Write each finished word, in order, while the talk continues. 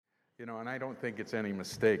And I don't think it's any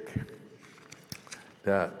mistake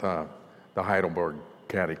that the Heidelberg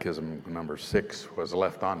Catechism number 6 was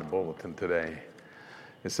left on the bulletin today.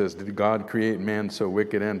 It says, did God create man so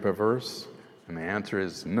wicked and perverse? And the answer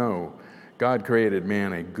is no. God created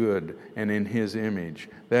man a good and in his image,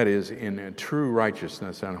 that is, in a true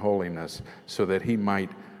righteousness and holiness, so that he might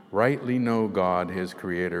rightly know God, his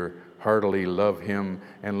creator, heartily love him,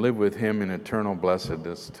 and live with him in eternal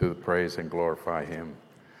blessedness to praise and glorify him.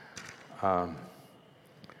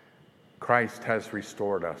 Christ has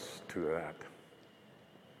restored us to that.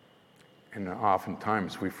 And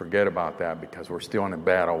oftentimes we forget about that because we're still in a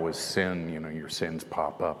battle with sin. Your sins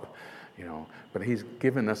pop up, But he's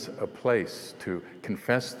given us a place to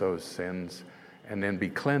confess those sins and then be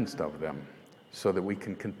cleansed of them so that we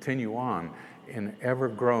can continue on in ever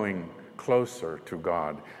growing closer to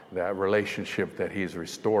God, that relationship that he's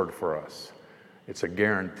restored for us. It's a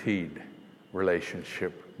guaranteed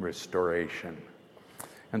relationship restoration.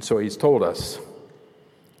 And so he's told us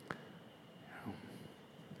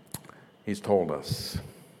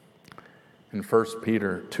in 1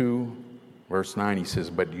 Peter 2, verse 9, he says,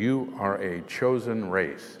 but you are a chosen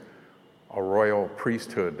race, a royal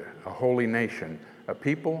priesthood, a holy nation, a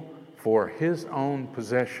people for his own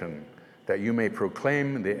possession, that you may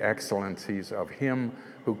proclaim the excellencies of him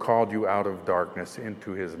who called you out of darkness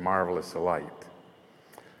into his marvelous light.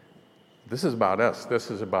 This is about us. This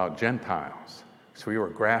is about Gentiles. So we were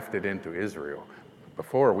grafted into Israel.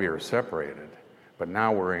 Before we were separated, but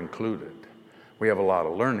now we're included. We have a lot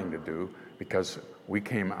of learning to do because we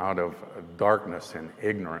came out of darkness and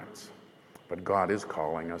ignorance. But God is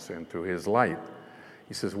calling us into his light.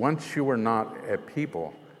 He says, once you were not a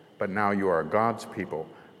people, but now you are God's people.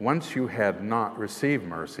 Once you had not received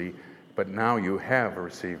mercy, but now you have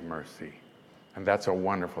received mercy. And that's a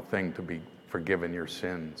wonderful thing, to be forgiven your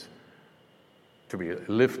sins, to be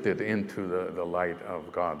lifted into the light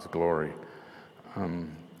of God's glory.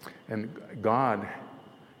 And God,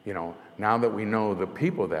 now that we know the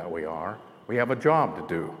people that we are, we have a job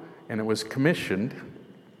to do. And it was commissioned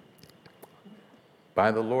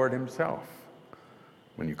by the Lord himself.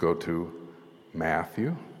 When you go to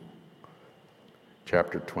Matthew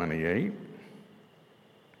chapter 28.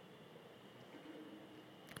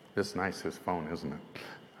 This is nice, this phone, isn't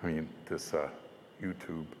it? This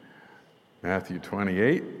YouTube. Matthew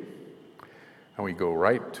 28, and we go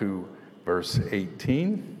right to verse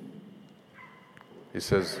 18. He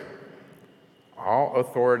says, all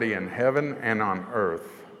authority in heaven and on earth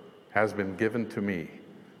has been given to me.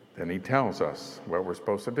 Then he tells us what we're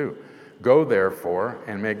supposed to do. Go therefore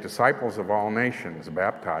and make disciples of all nations,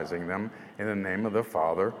 baptizing them in the name of the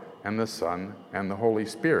Father and the Son and the Holy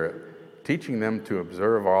Spirit, teaching them to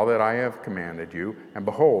observe all that I have commanded you, and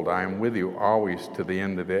behold, I am with you always to the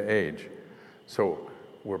end of the age. So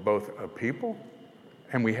we're both a people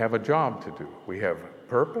and we have a job to do. We have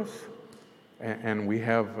purpose and we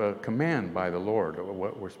have a command by the Lord of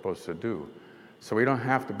what we're supposed to do. So we don't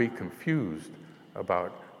have to be confused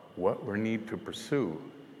about what we need to pursue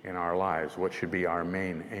in our lives, what should be our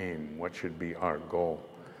main aim, what should be our goal.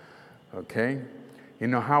 Okay? You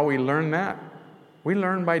know how we learn that? We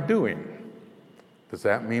learn by doing. Does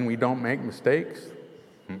that mean we don't make mistakes?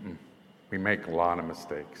 We make a lot of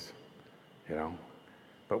mistakes.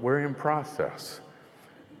 But we're in process,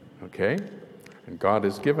 okay? And God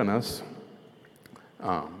has given us,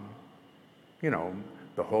 the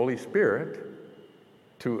Holy Spirit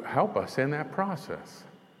to help us in that process,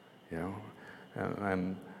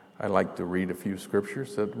 And I like to read a few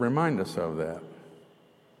scriptures that remind us of that.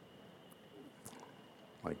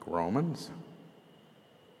 Like Romans,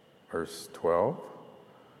 verse 12,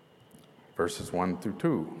 verses 1 through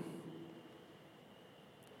 2.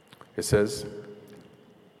 It says,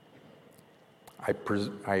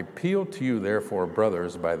 I appeal to you, therefore,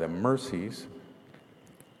 brothers, by the mercies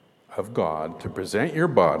of God, to present your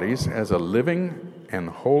bodies as a living and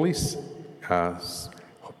holy, as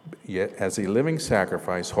a living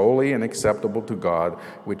sacrifice, holy and acceptable to God,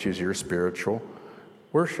 which is your spiritual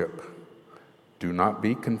worship. Do not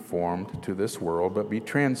be conformed to this world, but be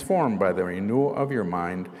transformed by the renewal of your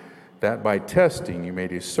mind, that by testing you may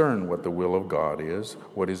discern what the will of God is,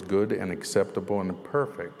 what is good and acceptable and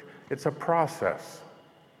perfect. It's a process.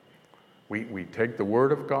 We take the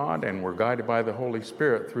Word of God and we're guided by the Holy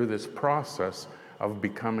Spirit through this process of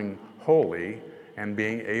becoming holy and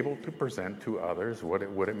being able to present to others what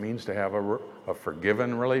it means to have a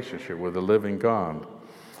forgiven relationship with the living God.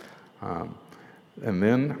 And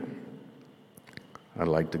then I'd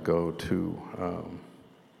like to go to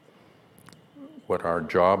what our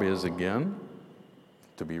job is again,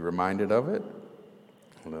 to be reminded of it.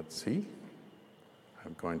 Let's see.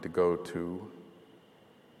 I'm going to go to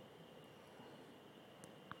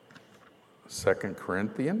 2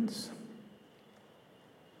 Corinthians,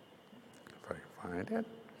 if I can find it.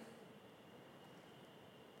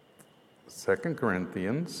 2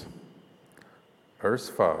 Corinthians, verse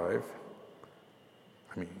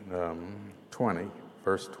 20,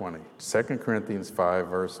 verse 20. 2 Corinthians 5,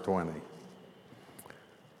 verse 20.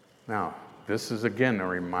 Now, this is again a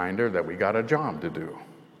reminder that we got a job to do.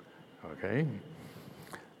 Okay?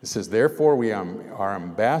 It says, therefore we are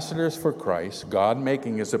ambassadors for Christ, God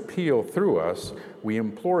making his appeal through us. We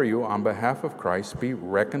implore you on behalf of Christ, be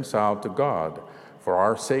reconciled to God. For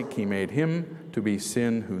our sake he made him to be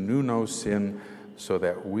sin who knew no sin, so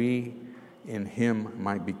that we in him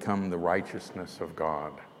might become the righteousness of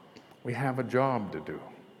God. We have a job to do.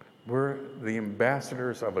 We're the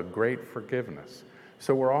ambassadors of a great forgiveness.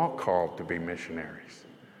 So we're all called to be missionaries.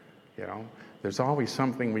 You know, there's always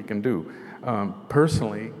something we can do.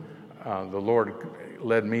 Personally, the Lord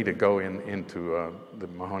led me to go into the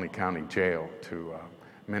Mahoney County Jail to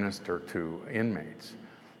minister to inmates.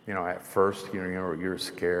 You know, at first, you're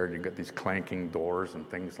scared. You get these clanking doors and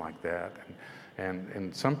things like that,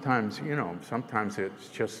 and sometimes, sometimes it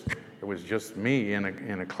was just me in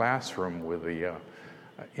a classroom with the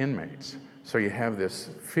inmates. So you have this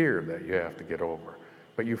fear that you have to get over.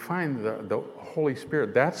 But you find the Holy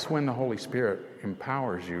Spirit. That's when the Holy Spirit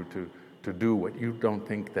empowers you to do what you don't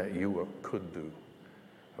think that you could do.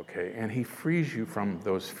 Okay, and he frees you from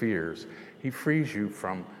those fears. He frees you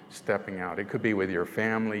from stepping out. It could be with your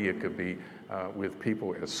family. It could be with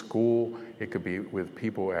people at school. It could be with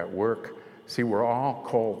people at work. See, we're all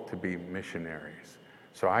called to be missionaries.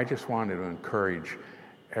 So I just wanted to encourage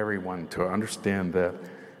everyone to understand that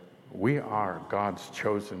we are God's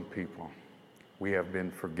chosen people. We have been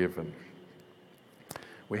forgiven.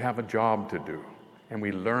 We have a job to do, and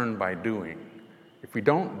we learn by doing. If we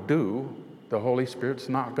don't do, the Holy Spirit's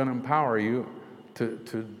not going to empower you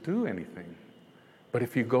to do anything. But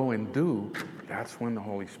if you go and do, that's when the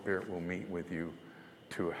Holy Spirit will meet with you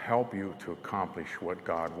to help you to accomplish what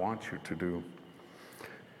God wants you to do.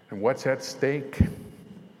 And what's at stake?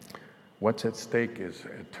 What's at stake is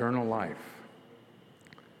eternal life.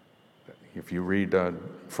 If you read 1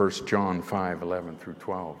 John 5, 11 through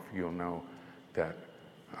 12, you'll know that.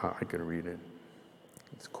 I could read it.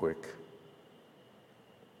 It's quick.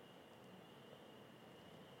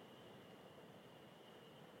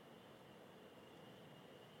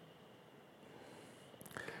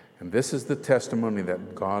 And this is the testimony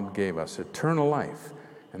that God gave us, eternal life.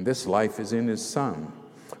 And this life is in his Son.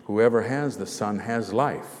 Whoever has the Son has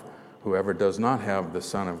life. Whoever does not have the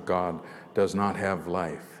Son of God does not have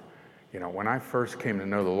life. You know, when I first came to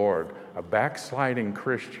know the Lord, a backsliding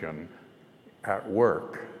Christian at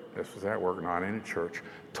work, this was at work, not in a church,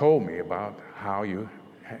 told me about how you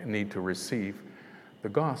need to receive the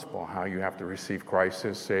gospel, how you have to receive Christ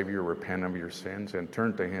as Savior, repent of your sins, and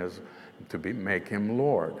turn to his to make him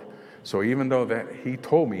Lord. So even though that he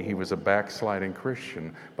told me he was a backsliding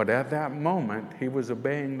Christian, but at that moment he was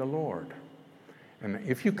obeying the Lord. And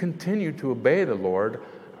if you continue to obey the Lord,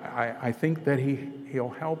 I think that he'll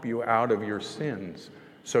help you out of your sins,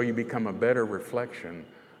 so you become a better reflection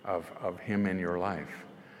of him in your life.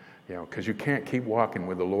 You know, because you can't keep walking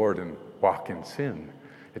with the Lord and walk in sin.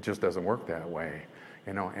 It just doesn't work that way.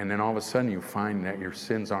 You know, and then all of a sudden you find that your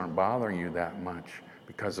sins aren't bothering you that much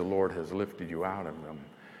because the Lord has lifted you out of them.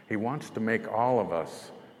 He wants to make all of us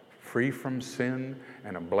free from sin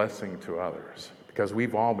and a blessing to others, because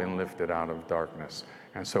we've all been lifted out of darkness.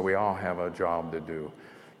 And so we all have a job to do.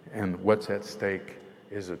 And what's at stake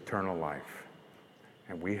is eternal life.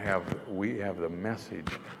 And we have the message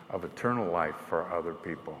of eternal life for other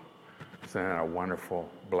people. Isn't that a wonderful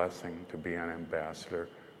blessing to be an ambassador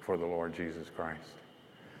for the Lord Jesus Christ?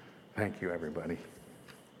 Thank you, everybody.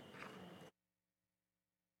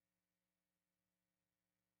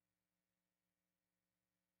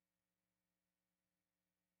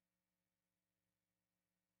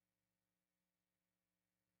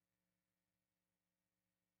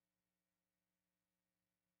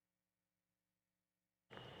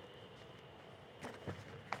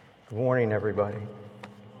 Good morning, everybody.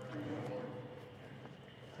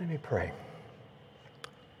 Let me pray.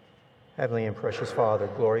 Heavenly and precious Father,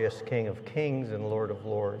 glorious King of kings and Lord of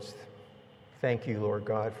lords, thank you, Lord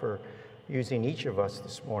God, for using each of us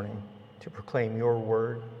this morning to proclaim your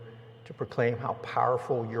word, to proclaim how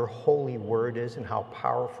powerful your holy word is and how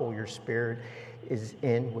powerful your Spirit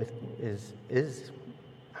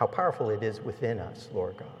how powerful it is within us,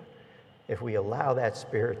 Lord God. If we allow that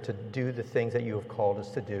Spirit to do the things that you have called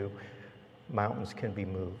us to do, mountains can be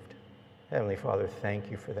moved. Heavenly Father, thank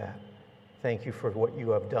you for that. Thank you for what you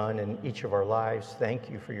have done in each of our lives. Thank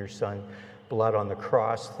you for your Son, blood on the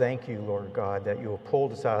cross. Thank you, Lord God, that you have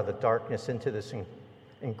pulled us out of the darkness into this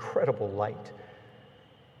incredible light.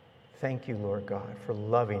 Thank you, Lord God, for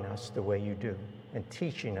loving us the way you do and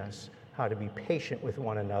teaching us how to be patient with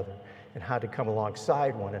one another and how to come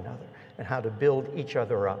alongside one another and how to build each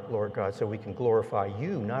other up, Lord God, so we can glorify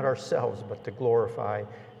you, not ourselves, but to glorify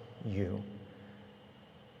you.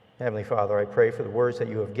 Heavenly Father, I pray for the words that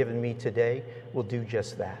you have given me today will do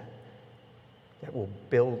just that. That will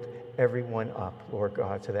build everyone up, Lord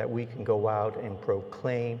God, so that we can go out and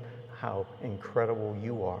proclaim how incredible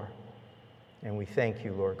you are. And we thank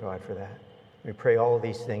you, Lord God, for that. We pray all of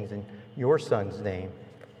these things in your Son's name.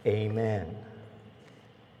 Amen.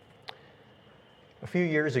 A few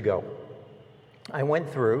years ago, I went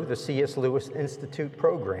through the C.S. Lewis Institute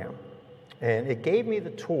program, and it gave me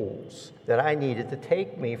the tools that I needed to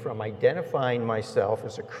take me from identifying myself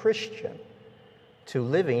as a Christian to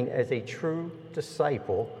living as a true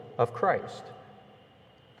disciple of Christ.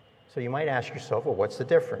 So you might ask yourself, well, what's the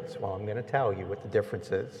difference? Well, I'm going to tell you what the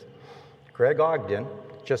difference is. Greg Ogden,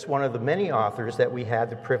 just one of the many authors that we had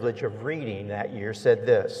the privilege of reading that year, said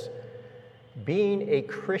this: being a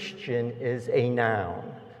Christian is a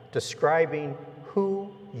noun describing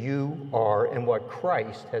who you are and what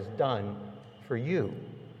Christ has done for you.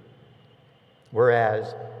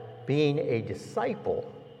 Whereas being a disciple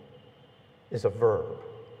is a verb,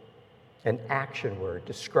 an action word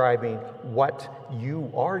describing what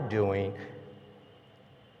you are doing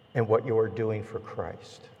and what you are doing for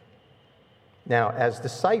Christ. Now, as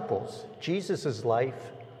disciples, Jesus'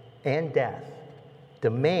 life and death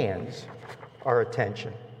demands our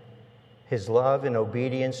attention. His love and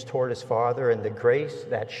obedience toward his Father and the grace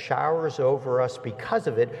that showers over us because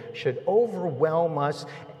of it should overwhelm us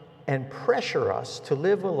and pressure us to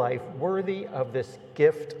live a life worthy of this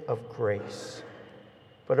gift of grace.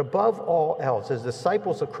 But above all else, as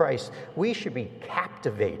disciples of Christ, we should be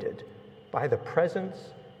captivated by the presence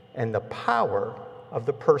and the power of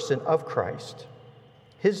the person of Christ.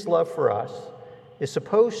 His love for us is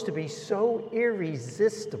supposed to be so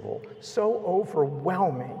irresistible, so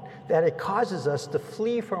overwhelming, that it causes us to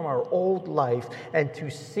flee from our old life and to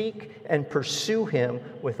seek and pursue him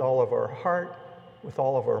with all of our heart, with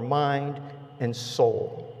all of our mind and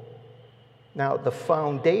soul. Now, the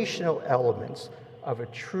foundational elements of a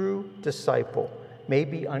true disciple may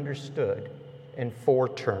be understood in 4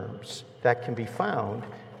 terms that can be found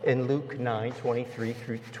in Luke 9:23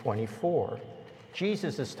 through 24.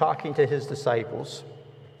 Jesus is talking to his disciples,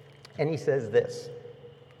 and he says this: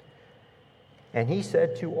 "And he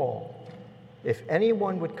said to all, if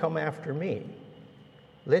anyone would come after me,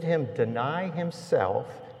 let him deny himself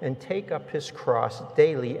and take up his cross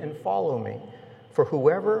daily and follow me. For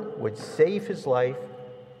whoever would save his life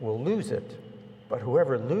will lose it, but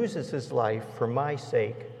whoever loses his life for my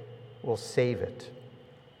sake will save it."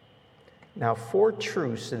 Now, 4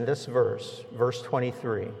 truths in this verse, verse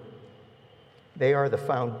 23. They are the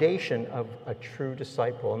foundation of a true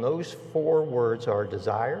disciple. And those 4 words are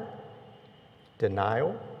desire,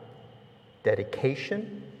 denial,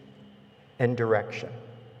 dedication, and direction.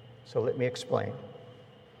 So let me explain.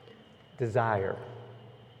 Desire.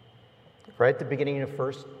 Right at the beginning of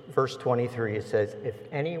verse 23, it says, if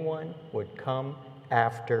anyone would come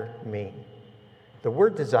after me. The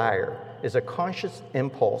word desire is a conscious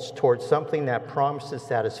impulse towards something that promises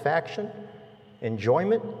satisfaction,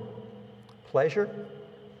 enjoyment, pleasure,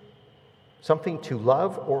 something to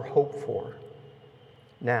love or hope for.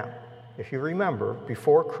 Now, if you remember,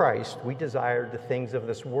 before Christ, we desired the things of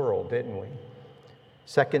this world, didn't we?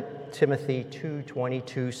 2 Timothy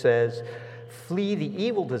 2:22 says, flee the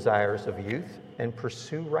evil desires of youth and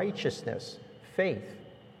pursue righteousness, faith,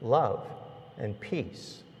 love, and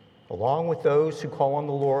peace, along with those who call on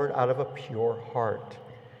the Lord out of a pure heart.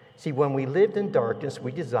 See, when we lived in darkness,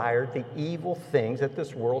 we desired the evil things that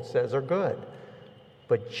this world says are good.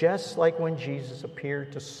 But just like when Jesus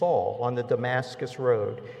appeared to Saul on the Damascus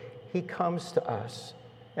road, he comes to us,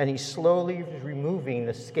 and he's slowly removing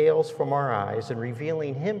the scales from our eyes and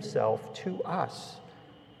revealing himself to us.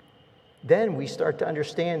 Then we start to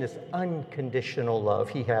understand this unconditional love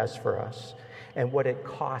he has for us and what it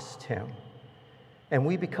cost him. And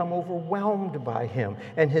we become overwhelmed by him.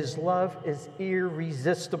 And his love is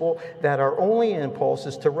irresistible, that our only impulse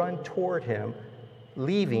is to run toward him,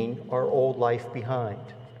 leaving our old life behind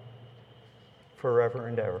forever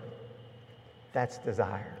and ever. That's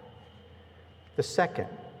desire. The second,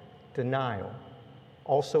 denial.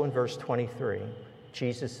 Also in verse 23,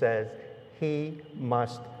 Jesus says he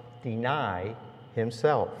must deny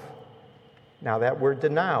himself. Now, that word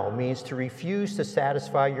denial means to refuse to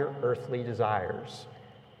satisfy your earthly desires.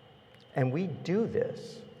 And we do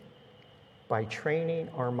this by training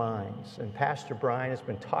our minds. And Pastor Brian has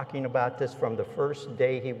been talking about this from the first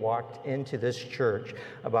day he walked into this church,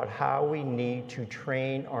 about how we need to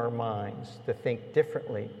train our minds to think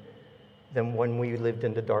differently than when we lived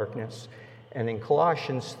in the darkness. And in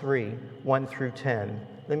Colossians 3, 1 through 10,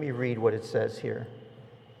 let me read what it says here.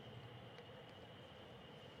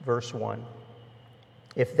 Verse 1.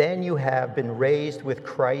 If then you have been raised with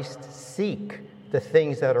Christ, seek the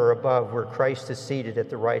things that are above, where Christ is seated at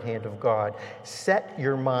the right hand of God. Set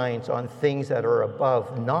your minds on things that are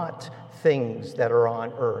above, not things that are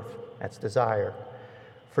on earth. That's desire.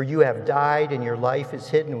 For you have died, and your life is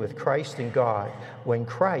hidden with Christ in God. When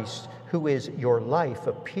Christ, who is your life,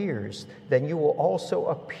 appears, then you will also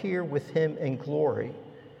appear with him in glory.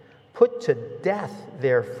 Put to death,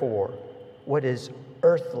 therefore, what is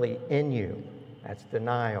earthly in you. That's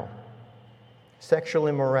denial. Sexual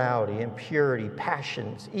immorality, impurity,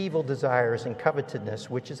 passions, evil desires, and covetousness,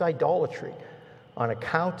 which is idolatry. On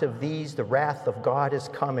account of these, the wrath of God is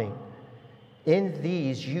coming. In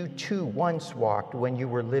these you too once walked when you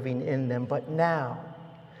were living in them, but now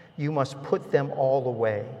you must put them all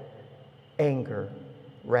away. Anger,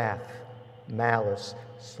 wrath, malice,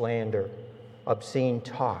 slander, obscene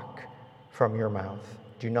talk from your mouth.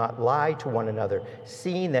 Do not lie to one another,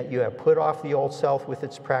 seeing that you have put off the old self with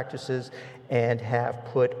its practices and have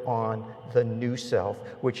put on the new self,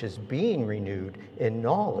 which is being renewed in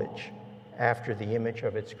knowledge after the image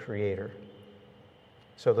of its creator.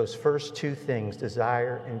 So those first two things,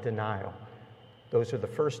 desire and denial, those are the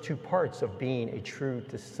first two parts of being a true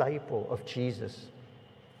disciple of Jesus.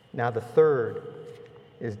 Now the third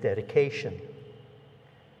is dedication.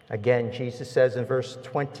 Again, Jesus says in verse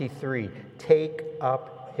 23, take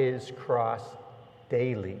up his cross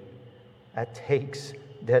daily. That takes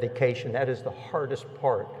dedication. That is the hardest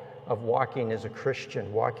part of walking as a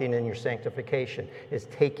Christian, walking in your sanctification, is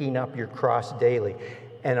taking up your cross daily.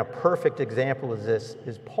 And a perfect example of this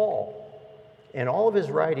is Paul. In all of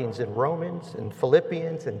his writings in Romans and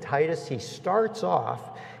Philippians and Titus, he starts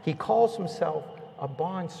off, he calls himself a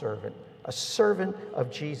bondservant, a servant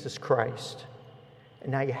of Jesus Christ.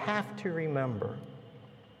 And now you have to remember,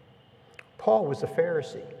 Paul was a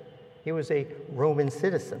Pharisee. He was a Roman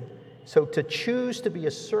citizen. So to choose to be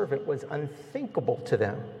a servant was unthinkable to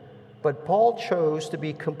them. But Paul chose to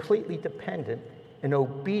be completely dependent and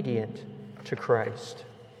obedient to Christ.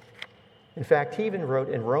 In fact, he even wrote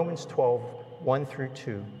in Romans 12, 1 through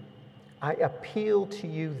 2, I appeal to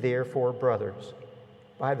you, therefore, brothers,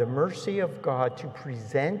 by the mercy of God, to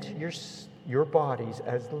present your bodies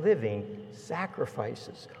as living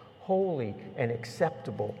sacrifices, holy and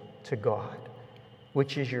acceptable to God,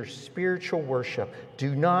 which is your spiritual worship.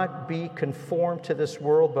 Do not be conformed to this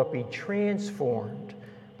world, but be transformed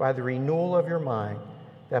by the renewal of your mind,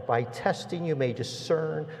 that by testing you may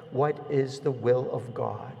discern what is the will of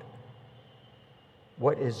God,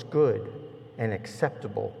 what is good and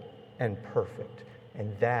acceptable and perfect.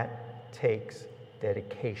 And that takes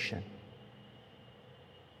dedication.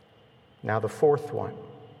 Now the fourth one,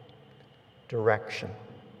 direction.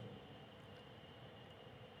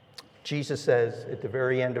 Jesus says at the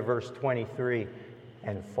very end of verse 23,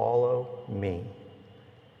 and follow me.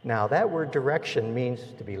 Now that word direction means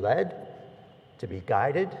to be led, to be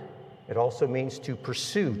guided. It also means to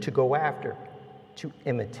pursue, to go after, to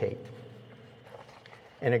imitate.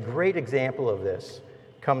 And a great example of this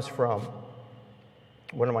comes from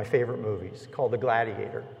one of my favorite movies called The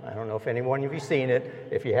Gladiator. I don't know if any one of you have seen it.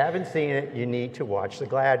 If you haven't seen it, you need to watch The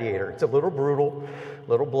Gladiator. It's a little brutal, a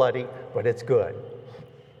little bloody, but it's good.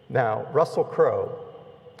 Now, Russell Crowe,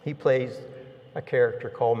 he plays a character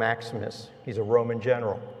called Maximus. He's a Roman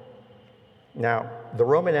general. Now, the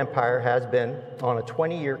Roman Empire has been on a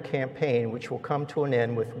 20-year campaign which will come to an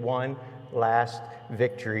end with one last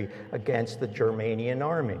victory against the Germanian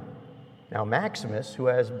army. Now, Maximus, who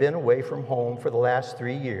has been away from home for the last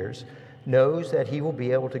 3 years, knows that he will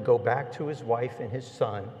be able to go back to his wife and his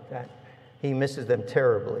son, that he misses them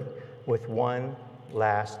terribly, with one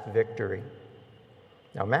last victory.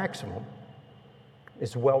 Now, Maximus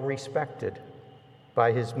is well respected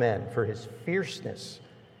by his men for his fierceness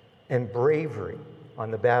and bravery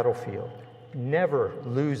on the battlefield, never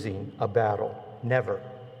losing a battle, never.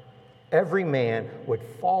 Every man would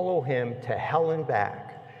follow him to hell and back.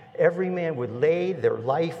 Every man would lay their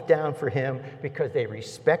life down for him because they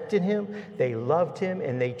respected him, they loved him,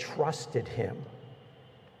 and they trusted him.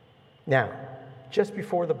 Now, just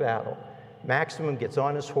before the battle, Maximum gets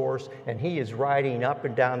on his horse, and he is riding up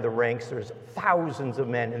and down the ranks. There's thousands of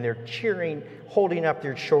men, and they're cheering, holding up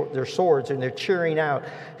their swords, and they're cheering out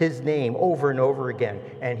his name over and over again.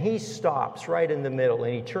 And he stops right in the middle,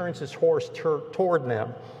 and he turns his horse toward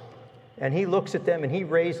them. And he looks at them, and he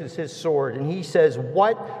raises his sword, and he says,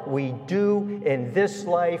 "What we do in this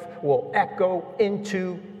life will echo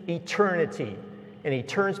into eternity." And he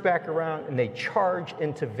turns back around, and they charge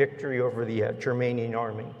into victory over the Germanian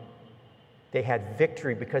army. They had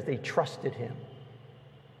victory because they trusted him.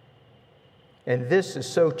 And this is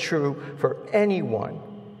so true for anyone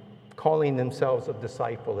calling themselves a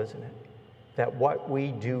disciple, isn't it? That what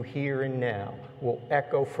we do here and now will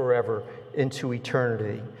echo forever into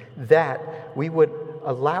eternity. That we would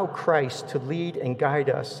allow Christ to lead and guide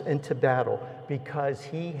us into battle because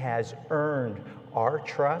he has earned our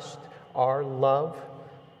trust, our love,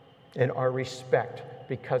 and our respect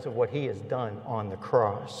because of what he has done on the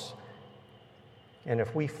cross. And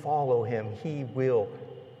if we follow him, he will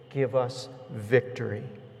give us victory.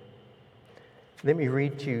 Let me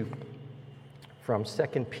read to you from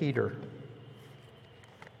 2 Peter.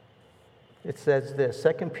 It says this,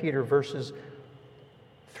 2 Peter verses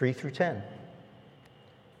 3 through 10.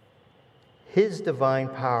 His divine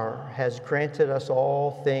power has granted us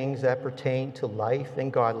all things that pertain to life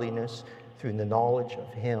and godliness through the knowledge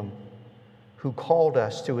of him who called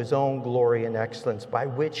us to his own glory and excellence, by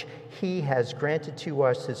which he has granted to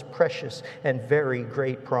us his precious and very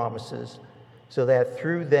great promises, so that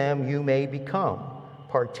through them you may become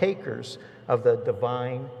partakers of the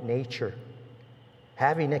divine nature,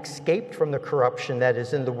 having escaped from the corruption that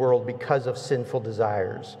is in the world because of sinful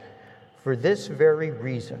desires. For this very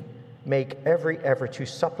reason, make every effort to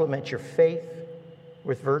supplement your faith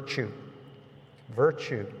with virtue,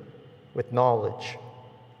 virtue with knowledge,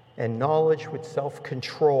 and knowledge with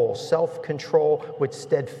self-control, self-control with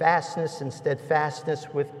steadfastness, and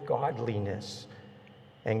steadfastness with godliness,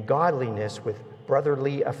 and godliness with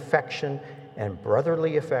brotherly affection, and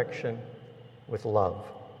brotherly affection with love.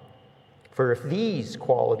 For if these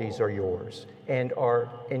qualities are yours and are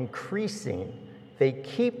increasing, they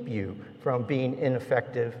keep you from being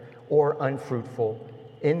ineffective or unfruitful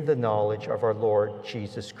in the knowledge of our Lord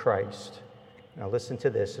Jesus Christ. Now listen to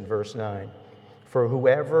this in verse 9. For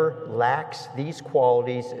whoever lacks these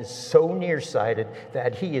qualities is so nearsighted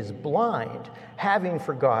that he is blind, having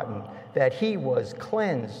forgotten that he was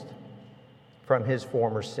cleansed from his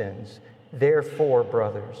former sins. Therefore,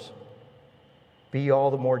 brothers, be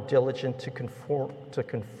all the more diligent to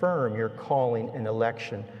confirm your calling and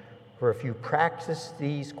election. For if you practice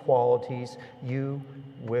these qualities, you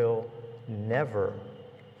will never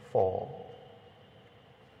fall.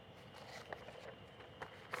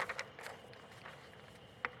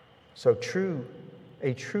 So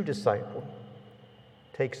a true disciple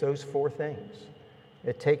takes those four things.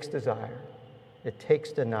 It takes desire, it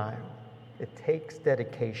takes denial, it takes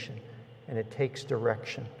dedication, and it takes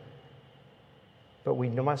direction. But we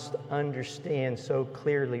must understand so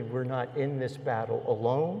clearly we're not in this battle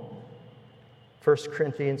alone. 1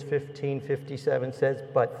 Corinthians 15:57 says,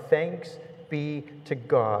 "But thanks be to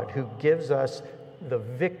God who gives us the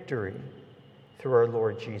victory through our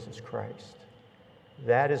Lord Jesus Christ."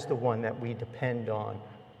 That is the one that we depend on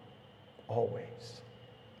always.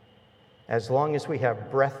 As long as we have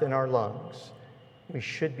breath in our lungs, we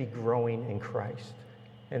should be growing in Christ.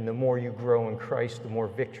 And the more you grow in Christ, the more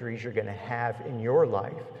victories you're going to have in your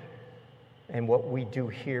life. And what we do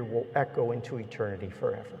here will echo into eternity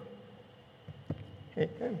forever.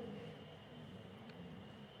 Amen.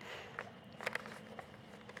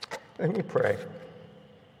 Let me pray.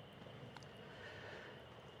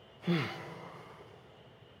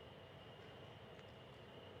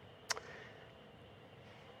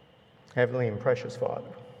 Heavenly and precious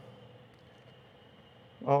Father,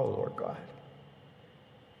 oh Lord God,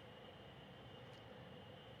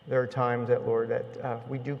 there are times that, Lord, that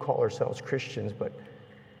we do call ourselves Christians, but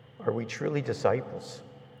are we truly disciples?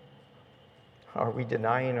 Are we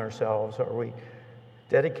denying ourselves? Are we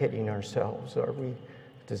dedicating ourselves? Are we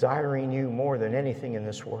desiring you more than anything in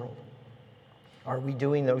this world? Are we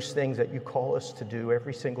doing those things that you call us to do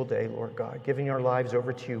every single day, Lord God, giving our lives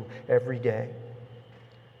over to you every day?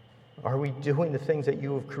 Are we doing the things that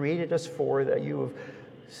you have created us for, that you have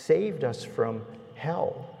saved us from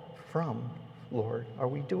hell from, Lord? Are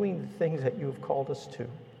we doing the things that you have called us to?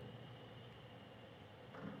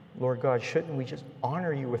 Lord God, shouldn't we just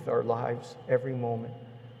honor you with our lives every moment?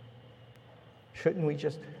 Shouldn't we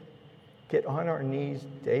just get on our knees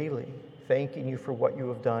daily, thanking you for what you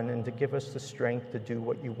have done and to give us the strength to do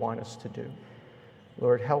what you want us to do?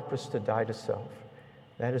 Lord, help us to die to self.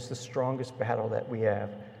 That is the strongest battle that we have.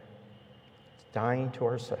 dying to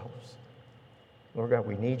ourselves. Lord God,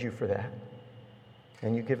 we need you for that.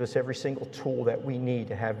 And you give us every single tool that we need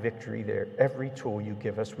to have victory there. Every tool you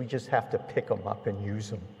give us, we just have to pick them up and use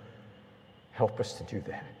them. Help us to do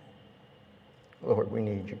that. Lord, we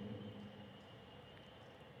need you.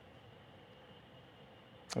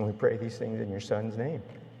 And we pray these things in your Son's name.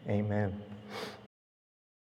 Amen.